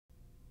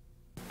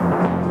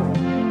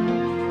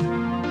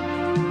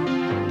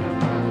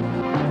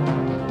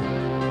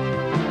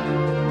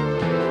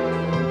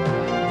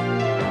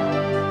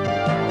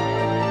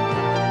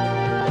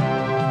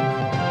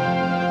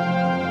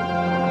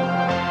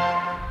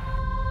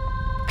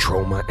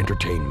Trauma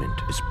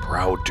Entertainment is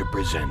proud to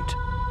present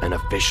an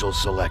official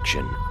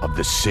selection of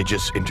the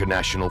Sitges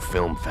International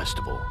Film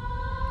Festival.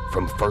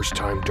 From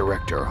first-time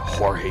director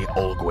Jorge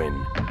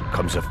Olguin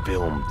comes a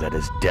film that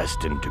is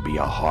destined to be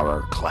a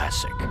horror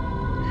classic.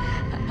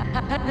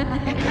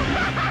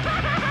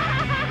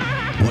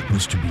 What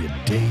was to be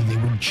a day they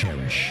would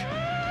cherish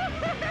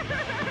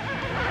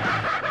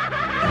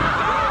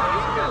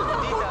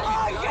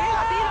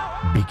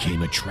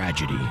became a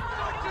tragedy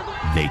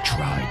they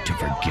tried to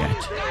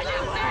forget.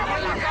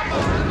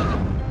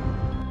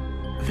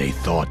 They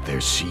thought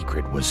their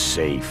secret was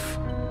safe.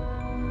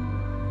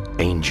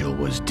 Angel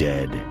was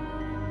dead,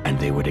 and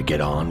they were to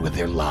get on with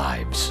their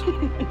lives.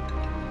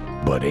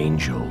 But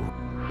Angel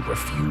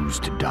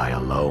refused to die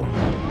alone.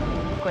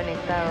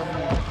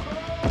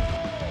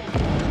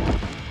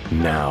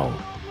 Now,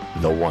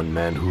 the one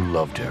man who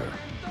loved her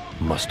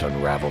must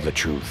unravel the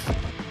truth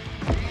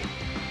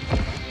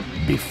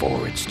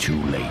before it's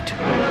too late.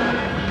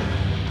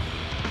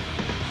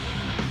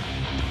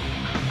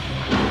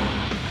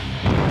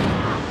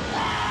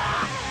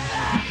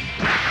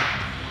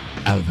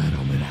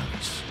 Alvaro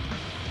Morales,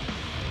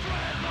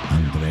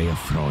 Andrea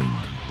Freund,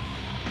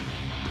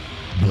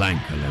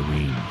 Blanca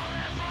Lewin.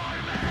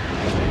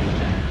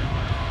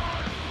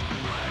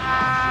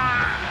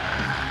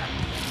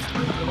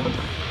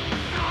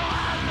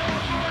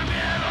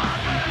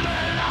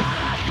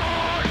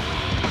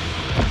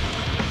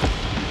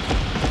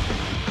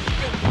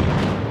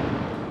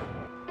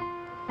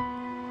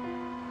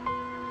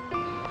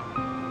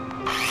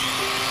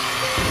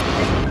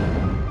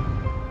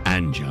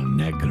 Angel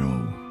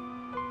Negro.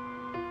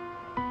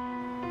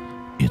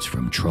 It's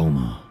from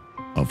Trauma,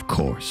 of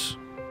course.